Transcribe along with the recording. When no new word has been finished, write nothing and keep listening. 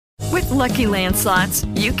Lucky Land Slots,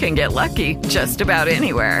 you can get lucky just about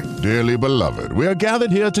anywhere. Dearly beloved, we are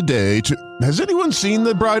gathered here today to... Has anyone seen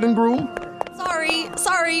the bride and groom?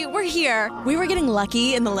 Sorry, we're here. We were getting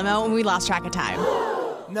lucky in the limo and we lost track of time.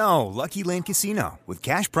 No, Lucky Land Casino, with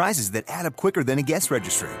cash prizes that add up quicker than a guest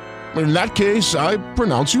registry. In that case, I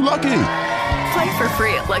pronounce you lucky. Play for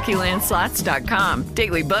free at LuckyLandSlots.com.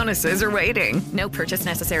 Daily bonuses are waiting. No purchase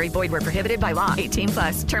necessary. Void where prohibited by law.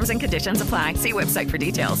 18+. Terms and conditions apply. See website for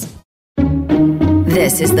details.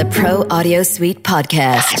 This is the Pro Audio Suite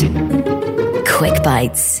podcast.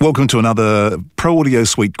 Quickbytes. Welcome to another Pro Audio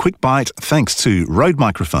Suite Quickbyte. Thanks to Rode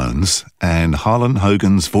Microphones and Harlan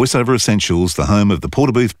Hogan's VoiceOver Essentials, the home of the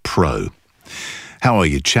Portabooth Pro. How are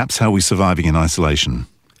you, chaps? How are we surviving in isolation?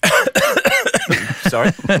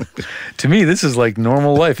 Sorry? To me, this is like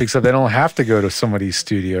normal life, except I don't have to go to somebody's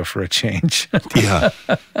studio for a change. Yeah.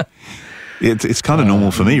 It's kind of normal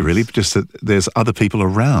for me, really, just that there's other people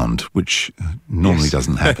around, which normally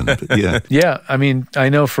doesn't happen. But yeah. Yeah, I mean, I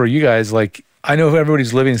know for you guys, like, I know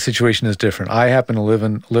everybody's living situation is different. I happen to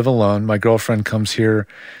live alone. My girlfriend comes here.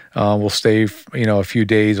 We'll stay, a few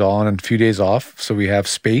days on and a few days off, so we have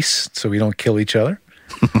space, so we don't kill each other.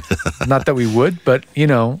 Not that we would, but,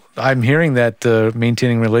 I'm hearing that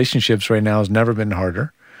maintaining relationships right now has never been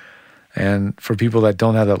harder. And for people that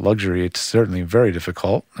don't have that luxury, it's certainly very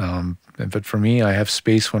difficult. But for me, I have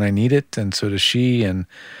space when I need it, and so does she. And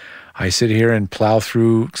I sit here and plow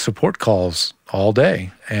through support calls all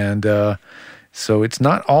day. And so it's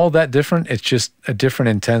not all that different. It's just a different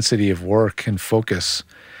intensity of work and focus.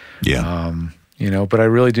 Yeah. But I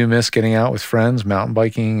really do miss getting out with friends, mountain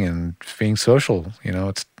biking, and being social.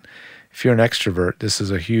 It's if you're an extrovert, this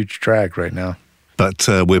is a huge drag right now. But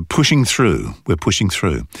we're pushing through.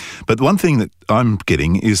 But one thing that I'm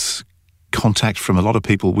getting is contact from a lot of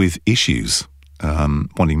people with issues,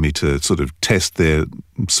 wanting me to sort of test their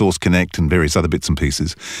Source Connect and various other bits and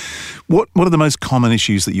pieces. What are the most common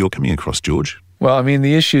issues that you're coming across, George? Well, I mean,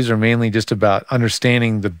 the issues are mainly just about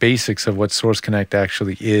understanding the basics of what Source Connect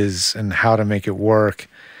actually is and how to make it work.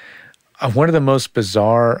 One of the most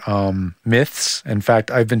bizarre myths, in fact,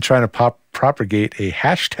 I've been trying to propagate a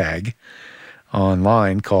hashtag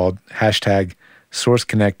online called hashtag Source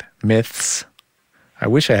Connect Myths. I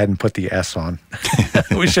wish I hadn't put the S on.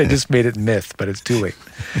 I wish I just made it myth, but it's too late.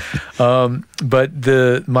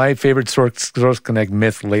 But my favorite Source Connect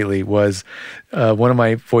myth lately was one of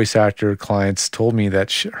my voice actor clients told me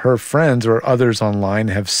that her friends or others online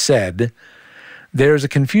have said, there's a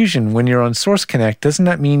confusion when you're on Source Connect. Doesn't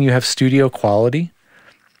that mean you have studio quality?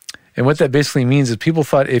 And what that basically means is people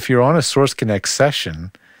thought if you're on a Source Connect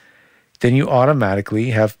session, then you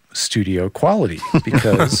automatically have studio quality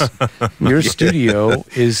because your studio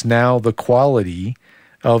is now the quality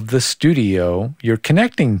of the studio you're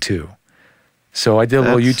connecting to. So I did a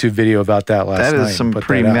little YouTube video about that last night. That is some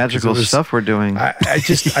pretty magical stuff we're doing. I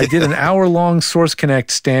did an hour-long Source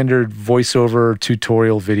Connect standard voiceover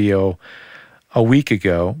tutorial video a week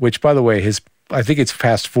ago, which, by the way, I think it's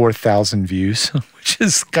past 4,000 views, which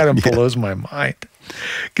is kind of blows my mind.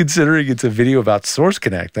 Considering it's a video about Source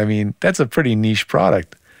Connect. I mean, that's a pretty niche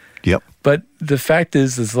product. Yep. But the fact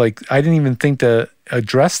is like, I didn't even think to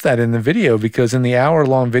address that in the video because in the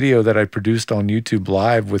hour-long video that I produced on YouTube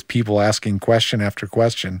Live with people asking question after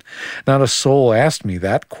question, not a soul asked me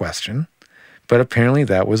that question, but apparently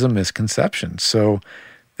that was a misconception. So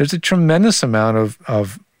there's a tremendous amount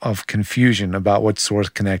of confusion about what Source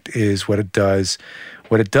Connect is, what it does,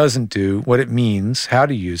 what it doesn't do, what it means, how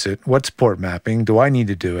to use it, what's port mapping, do I need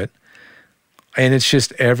to do it? And it's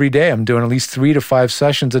just every day I'm doing at least 3 to 5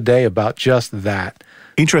 sessions a day about just that.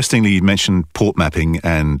 Interestingly, you mentioned port mapping,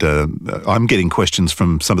 and I'm getting questions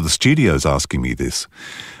from some of the studios asking me this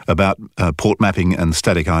about port mapping and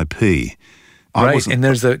static IP. Right, and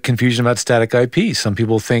there's the confusion about static IP. Some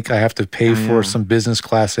people think I have to pay for some business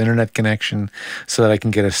class internet connection so that I can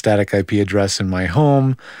get a static IP address in my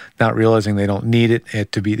home, not realizing they don't need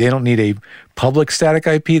they don't need a public static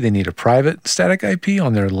IP, they need a private static IP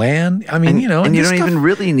on their LAN. I mean, and you don't even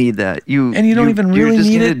really need that. You just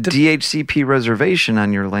need a DHCP reservation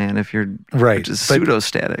on your LAN if you're which is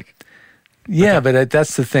pseudo-static. Yeah, but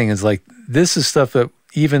that's the thing is like this is stuff that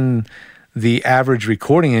even the average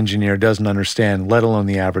recording engineer doesn't understand, let alone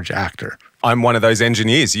the average actor. I'm one of those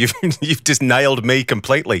engineers. You've just nailed me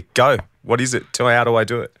completely. Go. What is it? How do I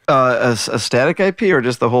do it? A static IP or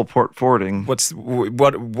just the whole port forwarding?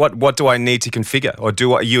 What do I need to configure? Or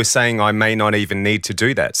you were saying I may not even need to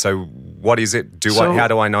do that. So what is it? How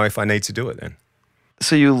do I know if I need to do it then?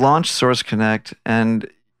 So you launch Source Connect, and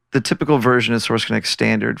the typical version is Source Connect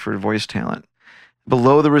Standard for voice talent.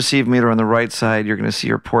 Below the receive meter on the right side, you're going to see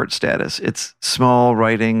your port status. It's small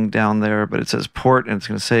writing down there, but it says port, and it's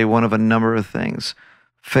going to say one of a number of things.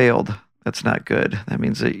 Failed. That's not good. That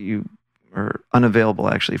means that you are unavailable,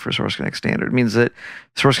 actually, for Source Connect standard. It means that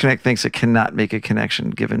Source Connect thinks it cannot make a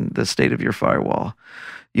connection given the state of your firewall.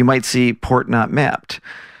 You might see port not mapped,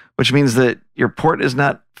 which means that your port is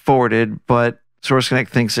not forwarded, but Source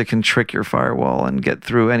Connect thinks it can trick your firewall and get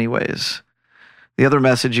through anyways. The other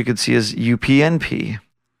message you could see is UPnP,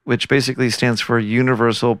 which basically stands for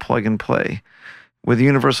Universal Plug and Play. With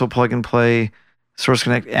Universal Plug and Play, Source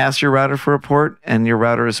Connect asks your router for a port, and your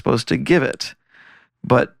router is supposed to give it.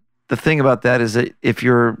 But the thing about that is that if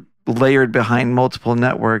you're layered behind multiple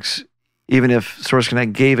networks, even if Source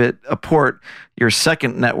Connect gave it a port, your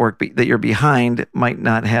second network that you're behind might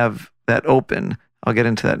not have that open. I'll get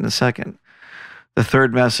into that in a second. The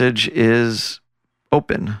third message is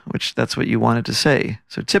open, which that's what you wanted to say.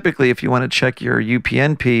 So typically, if you want to check your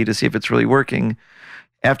UPnP to see if it's really working,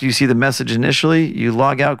 after you see the message initially, you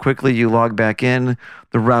log out quickly, you log back in.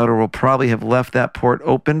 The router will probably have left that port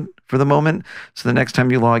open for the moment. So the next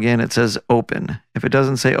time you log in, it says open. If it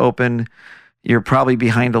doesn't say open, you're probably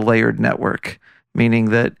behind a layered network,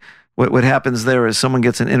 meaning that what happens there is someone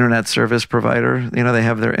gets an internet service provider. They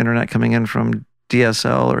have their internet coming in from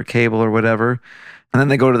DSL or cable or whatever. And then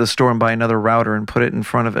they go to the store and buy another router and put it in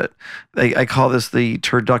front of it. I call this the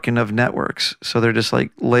turducken of networks. So they're just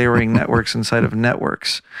like layering networks inside of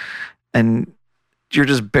networks. And you're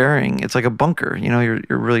just burying. It's like a bunker. You're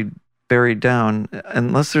really buried down.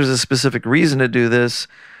 Unless there's a specific reason to do this,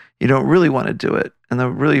 you don't really want to do it. And the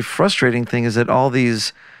really frustrating thing is that all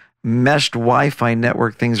these meshed Wi-Fi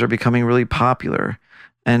network things are becoming really popular.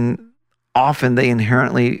 And often they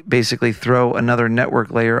inherently basically throw another network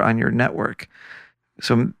layer on your network.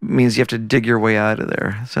 So it means you have to dig your way out of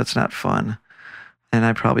there. So that's not fun. And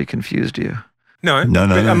I probably confused you. No.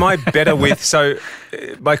 Am I better with... So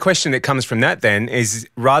my question that comes from that then is,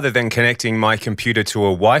 rather than connecting my computer to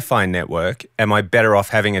a Wi-Fi network, am I better off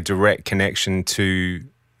having a direct connection to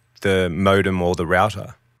the modem or the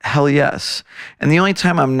router? Hell yes. And the only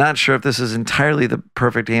time I'm not sure if this is entirely the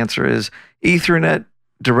perfect answer is Ethernet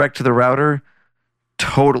direct to the router.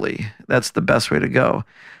 Totally. That's the best way to go.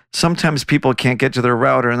 Sometimes people can't get to their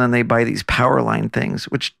router and then they buy these power line things,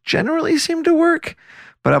 which generally seem to work,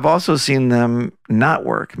 but I've also seen them not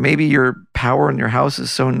work. Maybe your power in your house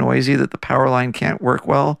is so noisy that the power line can't work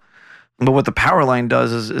well. But what the power line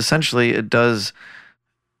does is essentially it does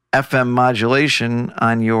FM modulation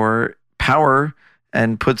on your power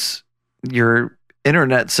and puts your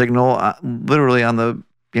internet signal literally on the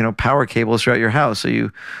power cables throughout your house. So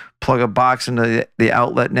you plug a box into the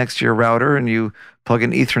outlet next to your router and you plug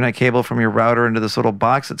an Ethernet cable from your router into this little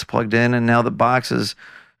box that's plugged in, and now the box is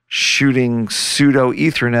shooting pseudo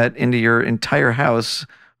Ethernet into your entire house,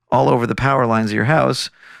 all over the power lines of your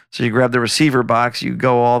house. So you grab the receiver box, you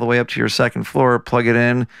go all the way up to your second floor, plug it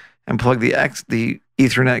in, and plug the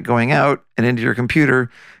Ethernet going out and into your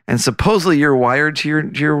computer, and supposedly you're wired to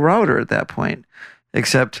your router at that point,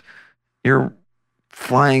 except you're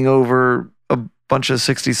flying over a bunch of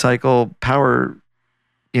 60-cycle power.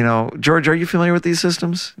 George, are you familiar with these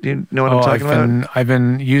systems? Do you know what I'm talking about? I've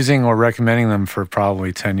been using or recommending them for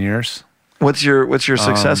probably 10 years. What's your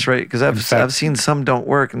success rate? Because I've seen some don't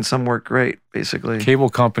work and some work great, basically. Cable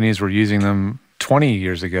companies were using them 20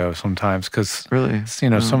 years ago sometimes because really?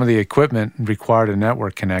 Some of the equipment required a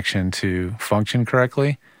network connection to function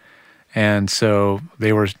correctly. And so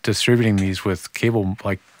they were distributing these with cable,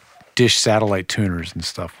 like dish satellite tuners and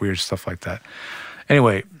stuff, weird stuff like that.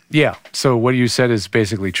 Anyway, yeah. So what you said is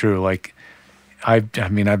basically true. Like, I've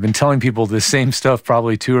been telling people the same stuff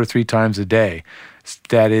probably 2 or 3 times a day.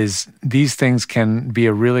 That is, these things can be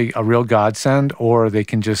a real godsend, or they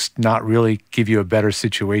can just not really give you a better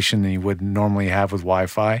situation than you would normally have with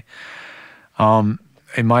Wi-Fi.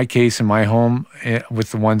 In my case, in my home,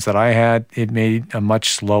 with the ones that I had, it made a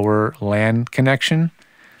much slower LAN connection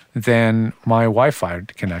than my Wi-Fi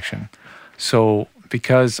connection. So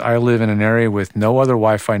because I live in an area with no other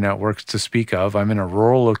Wi-Fi networks to speak of, I'm in a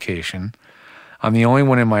rural location, I'm the only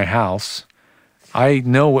one in my house, I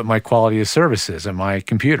know what my quality of service is on my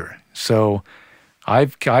computer. So I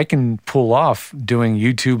can pull off doing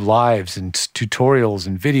YouTube lives and tutorials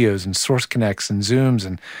and videos and source connects and Zooms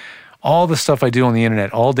and all the stuff I do on the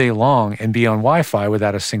internet all day long and be on Wi-Fi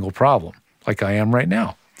without a single problem, like I am right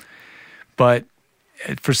now. But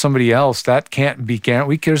for somebody else, that can't be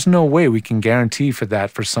guaranteed. There's no way we can guarantee for that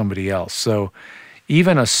for somebody else. So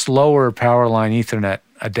even a slower power line Ethernet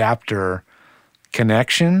adapter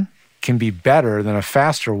connection can be better than a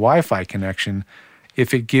faster Wi-Fi connection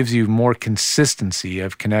if it gives you more consistency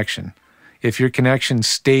of connection. if your connection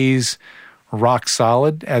stays rock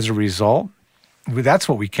solid as a result, that's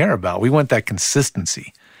what we care about. We want that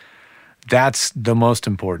consistency. That's the most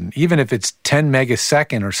important. Even if it's 10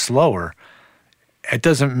 megasecond or slower, it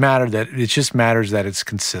doesn't matter it just matters that it's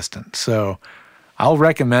consistent. So I'll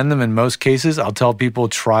recommend them in most cases. I'll tell people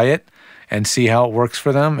try it and see how it works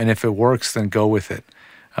for them. And if it works, then go with it.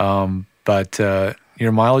 But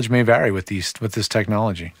your mileage may vary with this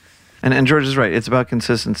technology. And George is right. It's about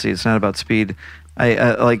consistency. It's not about speed.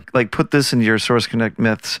 I like put this into your Source Connect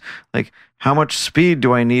myths. Like, how much speed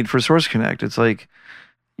do I need for Source Connect? It's like,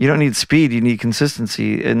 you don't need speed, you need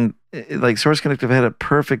consistency. And like Source Connect, if it had a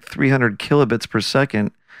perfect 300 kilobits per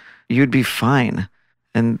second, you'd be fine.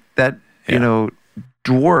 And that,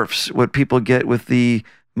 dwarfs what people get with the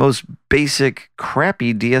most basic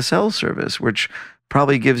crappy DSL service, which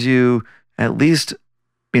probably gives you at least,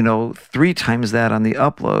 3 times that on the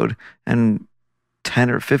upload and 10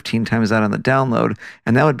 or 15 times that on the download.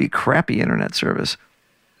 And that would be crappy internet service.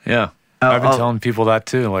 Yeah. I've been telling people that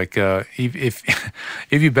too. Like, if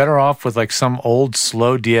you're better off with like some old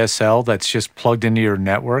slow DSL that's just plugged into your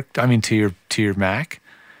network, to your Mac,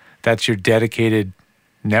 that's your dedicated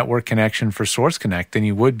network connection for Source Connect, then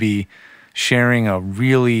you would be sharing a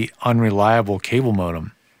really unreliable cable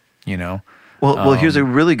modem. Well, here's a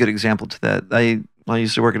really good example to that. I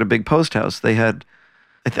used to work at a big post house. They had,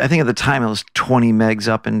 I think at the time it was 20 megs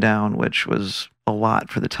up and down, which was a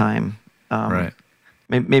lot for the time. Right.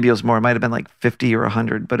 Maybe it was more. It might have been like 50 or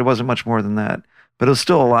 100, but it wasn't much more than that. But it was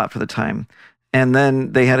still a lot for the time. And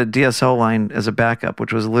then they had a DSL line as a backup,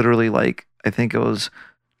 which was literally like, I think it was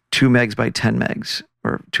 2 megs by 10 megs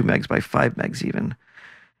or 2 megs by 5 megs even.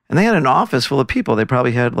 And they had an office full of people. They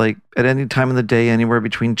probably had like at any time of the day, anywhere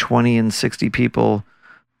between 20 and 60 people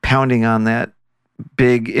pounding on that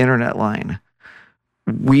big internet line.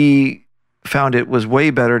 We found it was way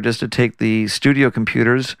better just to take the studio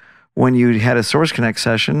computers when you had a Source Connect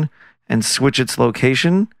session and switch its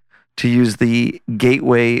location to use the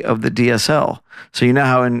gateway of the DSL. So you know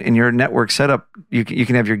how in your network setup, you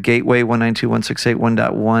can have your gateway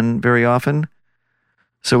 192.168.1.1 very often.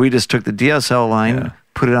 So we just took the DSL line,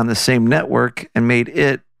 put it on the same network, and made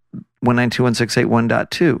it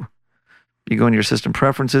 192.168.1.2. You go into your system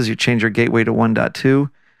preferences, you change your gateway to 1.2,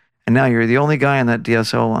 and now you're the only guy on that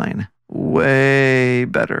DSL line. Way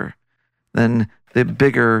better than the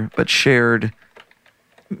bigger but shared,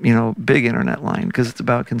 big internet line, because it's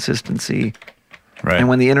about consistency. Right. And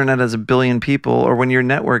when the internet has 1 billion people, or when your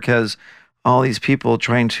network has all these people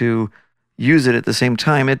trying to use it at the same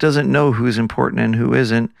time, it doesn't know who's important and who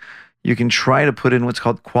isn't. You can try to put in what's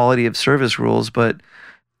called quality of service rules, but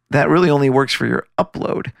that really only works for your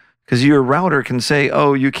upload, because your router can say,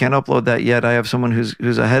 oh, you can't upload that yet. I have someone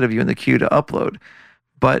who's ahead of you in the queue to upload.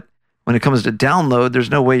 But when it comes to download, there's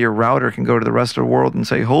no way your router can go to the rest of the world and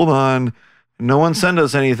say, hold on, no one send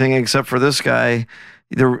us anything except for this guy.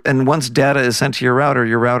 And once data is sent to your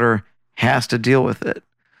router has to deal with it.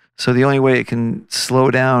 So the only way it can slow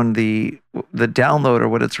down the download or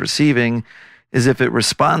what it's receiving is if it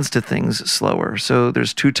responds to things slower. So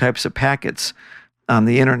there's 2 types of packets on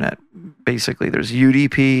the internet. Basically, there's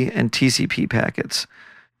UDP and TCP packets.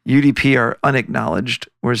 UDP are unacknowledged,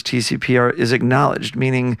 whereas TCP is acknowledged,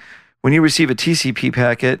 meaning when you receive a TCP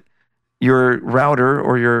packet, your router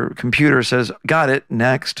or your computer says, got it,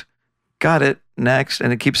 next,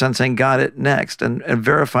 and it keeps on saying, got it, next, and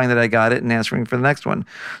verifying that I got it and answering for the next one.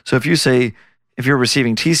 So if you're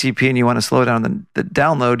receiving TCP and you want to slow down the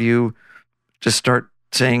download, you just start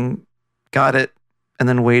saying, got it, and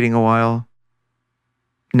then waiting a while,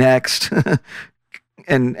 next,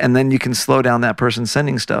 and then you can slow down that person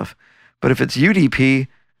sending stuff. But if it's UDP,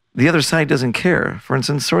 the other side doesn't care. For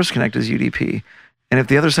instance, Source Connect is UDP. And if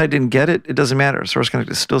the other side didn't get it, it doesn't matter. Source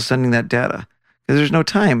Connect is still sending that data. Because there's no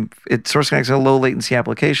time. Source Connect is a low latency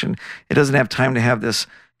application. It doesn't have time to have this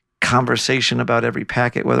conversation about every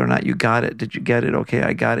packet, whether or not you got it. Did you get it? Okay,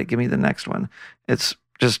 I got it. Give me the next one. It's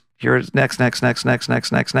just here's next.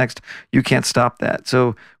 You can't stop that.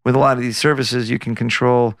 So with a lot of these services, you can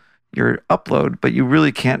control your upload, but you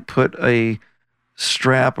really can't put a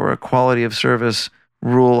strap or a quality of service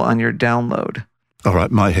rule on your download. All right,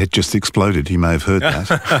 my head just exploded. You may have heard that.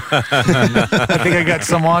 I think I got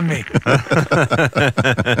some on me.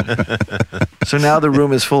 So now the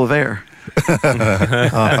room is full of air.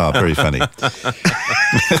 Very funny.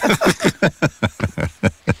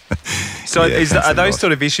 So are those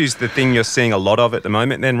sort of issues the thing you're seeing a lot of at the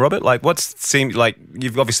moment then, Robert? Like seems like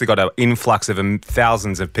you've obviously got an influx of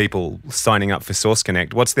thousands of people signing up for Source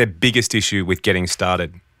Connect. What's their biggest issue with getting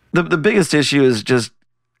started? The biggest issue is just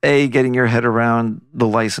getting your head around the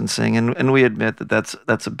licensing, and we admit that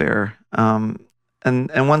that's a bear. And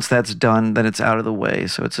once that's done, then it's out of the way.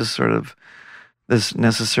 So it's just sort of this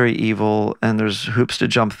necessary evil, and there's hoops to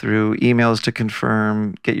jump through, emails to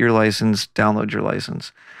confirm, get your license, download your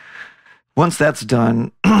license. Once that's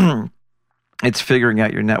done, it's figuring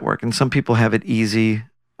out your network. And some people have it easy.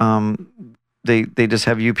 They just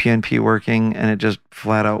have UPnP working, and it just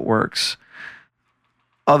flat out works.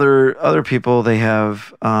 Other people, they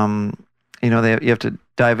have, you have to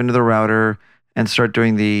dive into the router and start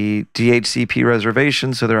doing the DHCP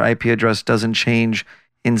reservation so their IP address doesn't change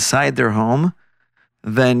inside their home.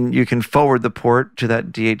 Then you can forward the port to that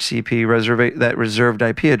DHCP that reserved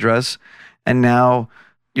IP address, and now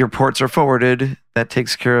your ports are forwarded. That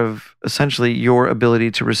takes care of essentially your ability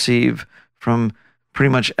to receive from pretty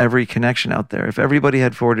much every connection out there. If everybody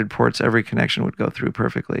had forwarded ports, every connection would go through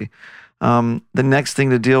perfectly. The next thing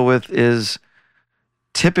to deal with is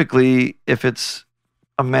typically, if it's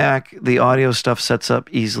a Mac, the audio stuff sets up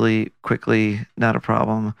easily, quickly, not a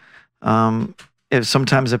problem.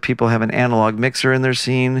 If people have an analog mixer in their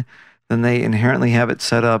scene, then they inherently have it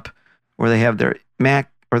set up where they have their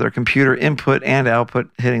Mac or their computer input and output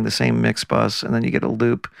hitting the same mix bus, and then you get a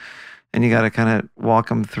loop, and you got to kind of walk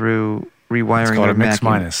them through rewiring. It's called a mix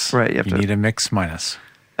minus. Right. You need a mix minus.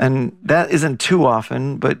 And that isn't too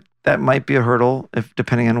often, but that might be a hurdle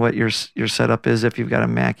depending on what your setup is, if you've got a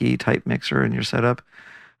Mackie type mixer in your setup.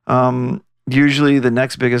 Usually the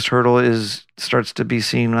next biggest hurdle starts to be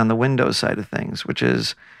seen on the Windows side of things, which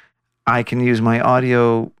is I can use my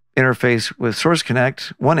audio interface with Source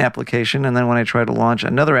Connect, one application, and then when I try to launch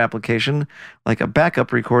another application, like a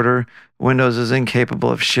backup recorder, Windows is incapable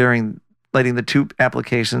of letting the two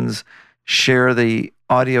applications share the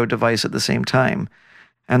audio device at the same time.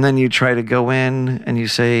 And then you try to go in and you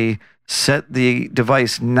say, set the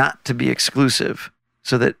device not to be exclusive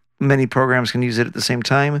so that many programs can use it at the same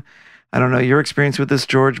time. I don't know your experience with this,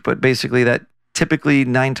 George, but basically that typically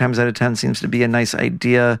 9 times out of 10 seems to be a nice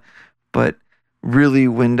idea, but really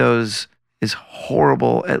Windows is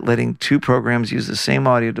horrible at letting two programs use the same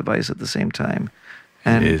audio device at the same time.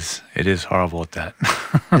 And it is horrible at that.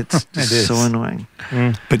 It's so annoying.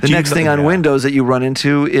 But the next thing on Windows that you run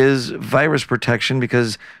into is virus protection,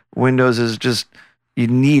 because Windows is just, you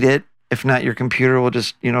need it. If not, your computer will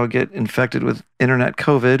just, get infected with internet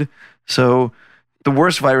COVID. So the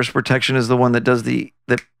worst virus protection is the one that does the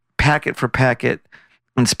packet for packet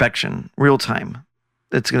inspection, real time.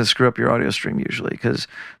 It's going to screw up your audio stream usually, because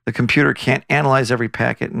the computer can't analyze every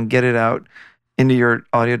packet and get it out into your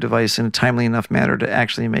audio device in a timely enough manner to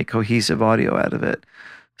actually make cohesive audio out of it.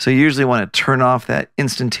 So you usually want to turn off that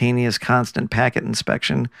instantaneous constant packet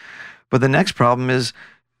inspection. But the next problem is,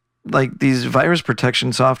 like these virus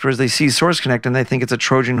protection softwares, they see Source Connect and they think it's a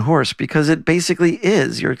Trojan horse, because it basically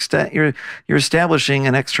is. You're establishing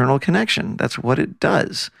an external connection. That's what it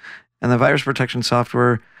does. And the virus protection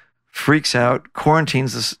software freaks out,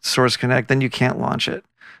 quarantines the Source Connect, then you can't launch it.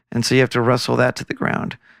 And so you have to wrestle that to the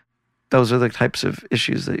ground. Those are the types of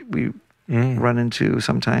issues that we run into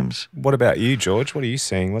sometimes. What about you, George? What are you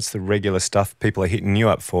seeing? What's the regular stuff people are hitting you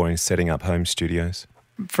up for in setting up home studios?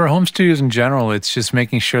 For home studios in general, it's just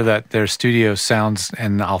making sure that their studio sounds,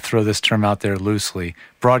 and I'll throw this term out there loosely,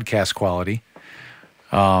 broadcast quality.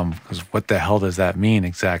 Because what the hell does that mean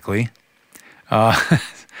exactly?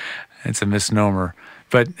 It's a misnomer.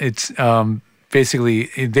 But it's basically,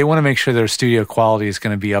 they want to make sure their studio quality is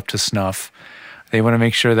going to be up to snuff. They want to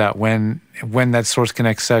make sure that when that Source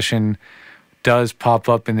Connect session does pop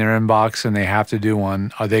up in their inbox and they have to do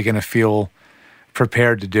one, are they going to feel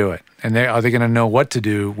prepared to do it? And are they going to know what to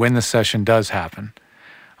do when the session does happen?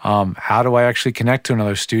 How do I actually connect to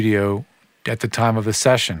another studio at the time of the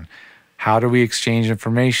session? How do we exchange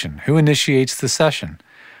information? Who initiates the session?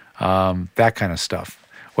 That kind of stuff.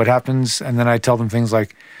 What happens? And then I tell them things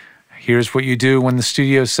like, here's what you do when the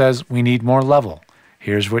studio says we need more level.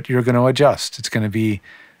 Here's what you're going to adjust. It's going to be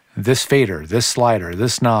this fader, this slider,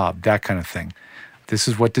 this knob, that kind of thing. This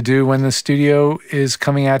is what to do when the studio is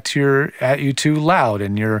coming at you too loud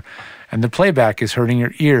and the playback is hurting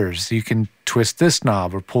your ears. You can twist this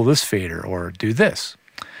knob or pull this fader or do this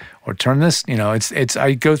or turn this.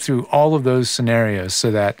 I go through all of those scenarios so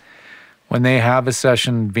that when they have a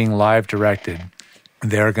session being live directed,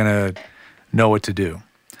 they're going to know what to do.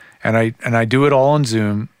 And I do it all on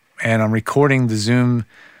Zoom, and I'm recording the Zoom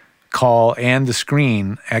call and the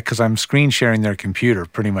screen because I'm screen sharing their computer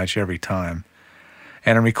pretty much every time.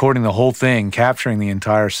 And I'm recording the whole thing, capturing the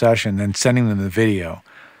entire session, then sending them the video.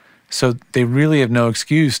 So they really have no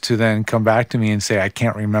excuse to then come back to me and say, I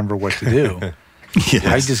can't remember what to do. Yes.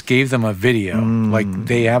 I just gave them a video. Like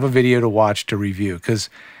they have a video to watch to review, because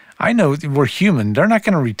I know we're human. They're not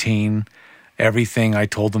going to retain everything I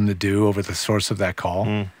told them to do over the course of that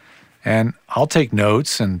call. And I'll take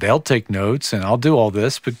notes and they'll take notes and I'll do all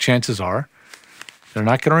this, but chances are they're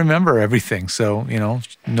not going to remember everything. So,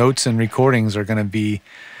 notes and recordings are going to be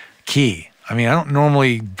key. I mean, I don't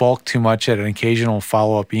normally bulk too much at an occasional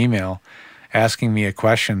follow-up email asking me a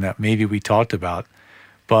question that maybe we talked about.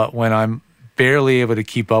 But when I'm barely able to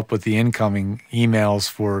keep up with the incoming emails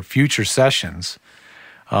for future sessions,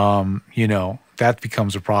 that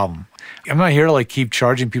becomes a problem. I'm not here to keep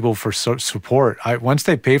charging people for support. Once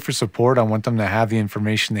they pay for support, I want them to have the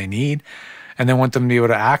information they need, and then want them to be able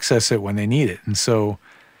to access it when they need it. And so,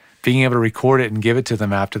 being able to record it and give it to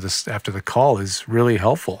them after the call is really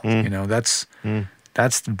helpful. That's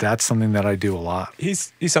something that I do a lot.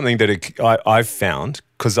 Here's something that I've found,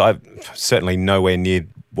 because I'm certainly nowhere near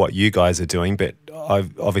what you guys are doing, but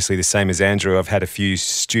I've obviously the same as Andrew. I've had a few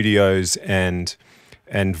studios and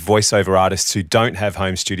voiceover artists who don't have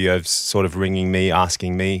home studios sort of ringing me,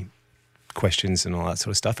 asking me questions and all that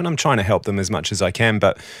sort of stuff. And I'm trying to help them as much as I can.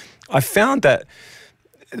 But I found that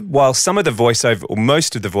while some of the voiceover, or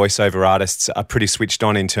most of the voiceover artists are pretty switched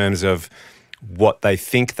on in terms of what they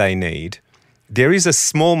think they need, there is a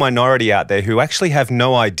small minority out there who actually have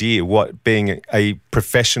no idea what being a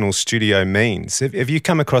professional studio means. Have you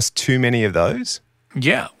come across too many of those?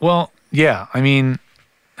 Yeah. Well, yeah. I mean,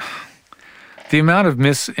 the amount of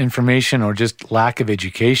misinformation or just lack of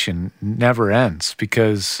education never ends,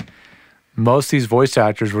 because most of these voice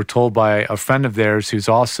actors were told by a friend of theirs who's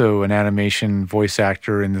also an animation voice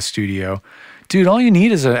actor in the studio, dude, all you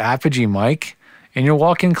need is an Apogee mic in your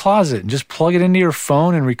walk-in closet and just plug it into your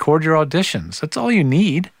phone and record your auditions. That's all you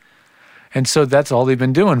need. And so that's all they've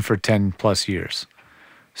been doing for 10 plus years.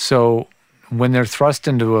 So when they're thrust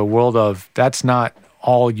into a world of that's not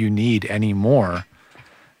all you need anymore,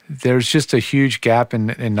 there's just a huge gap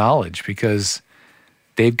in knowledge, because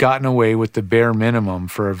they've gotten away with the bare minimum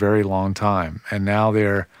for a very long time. And now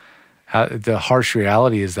the harsh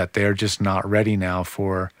reality is that they're just not ready now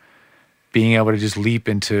for being able to just leap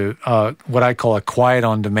into what I call a quiet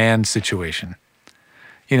on demand situation.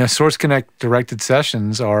 Source Connect directed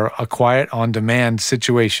sessions are a quiet on demand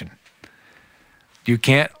situation. You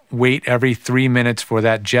can't wait every 3 minutes for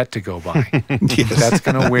that jet to go by. Yes. That's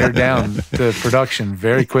going to wear down the production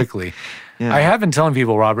very quickly. Yeah. I have been telling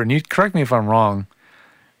people, Robert, and you correct me if I'm wrong,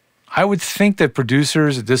 I would think that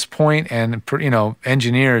producers at this point and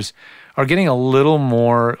engineers are getting a little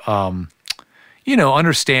more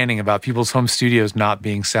understanding about people's home studios not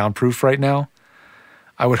being soundproof right now.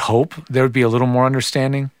 I would hope there would be a little more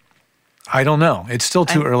understanding. I don't know. It's still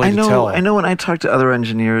too early to tell. I know when I talk to other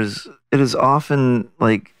engineers, it is often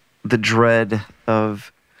like the dread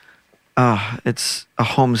of, it's a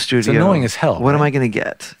home studio. It's annoying as hell. What am I going to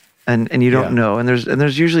get? And you don't know. And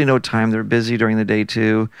there's usually no time. They're busy during the day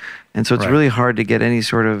too. And so it's really hard to get any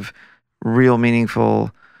sort of real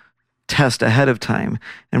meaningful test ahead of time.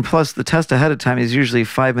 And plus the test ahead of time is usually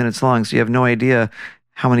 5 minutes long. So you have no idea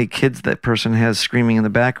how many kids that person has screaming in the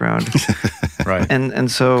background. Right.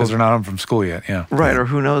 And so, because they're not home from school yet. Yeah. Right. Or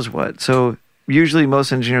who knows what. So usually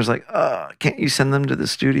most engineers are like, can't you send them to the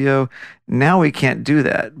studio? Now we can't do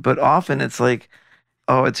that. But often it's like,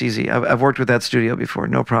 oh, it's easy. I've worked with that studio before.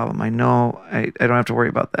 No problem. I know I don't have to worry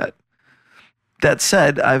about that. That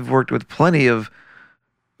said, I've worked with plenty of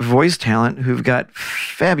voice talent who've got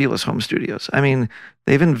fabulous home studios. I mean,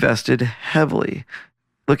 they've invested heavily.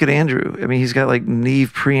 Look at Andrew. I mean, he's got like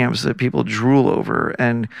Neve preamps that people drool over,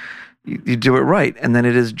 and you do it right, and then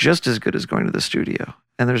it is just as good as going to the studio.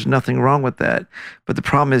 And there's nothing wrong with that. But the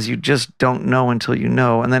problem is you just don't know until you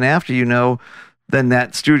know. And then after you know, then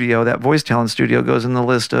that studio, that voice talent studio, goes in the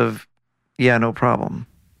list of, yeah, no problem.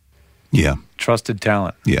 Yeah. Trusted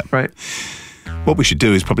talent. Yeah. Right. What we should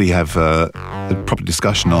do is probably have a proper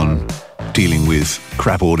discussion on dealing with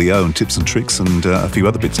crap audio and tips and tricks and a few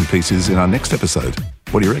other bits and pieces in our next episode.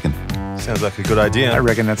 What do you reckon? Sounds like a good idea. I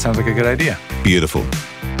reckon that sounds like a good idea. Beautiful.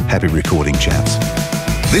 Happy recording, chaps.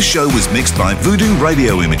 This show was mixed by Voodoo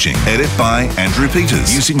Radio Imaging. Edit by Andrew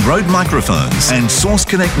Peters. Using Rode microphones and Source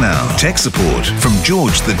Connect Now. Tech support from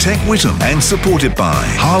George the Tech Whittam. And supported by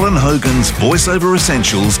Harlan Hogan's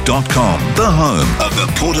VoiceOverEssentials.com. The home of the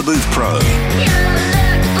Porta Booth Pro.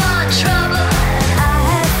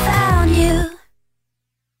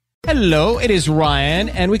 Hello, it is Ryan,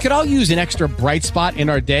 and we could all use an extra bright spot in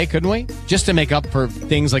our day, couldn't we? Just to make up for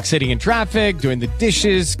things like sitting in traffic, doing the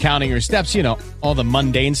dishes, counting your steps, all the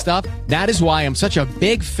mundane stuff. That is why I'm such a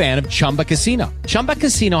big fan of Chumba Casino. Chumba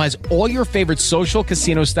Casino has all your favorite social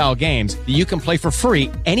casino-style games that you can play for free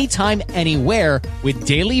anytime, anywhere with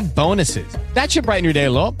daily bonuses. That should brighten your day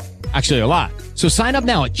a little. Actually, a lot. So sign up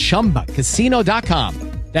now at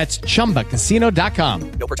ChumbaCasino.com. That's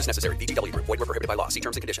ChumbaCasino.com. No purchase necessary. VGW Group. Void where prohibited by law. See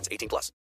terms and conditions. 18+.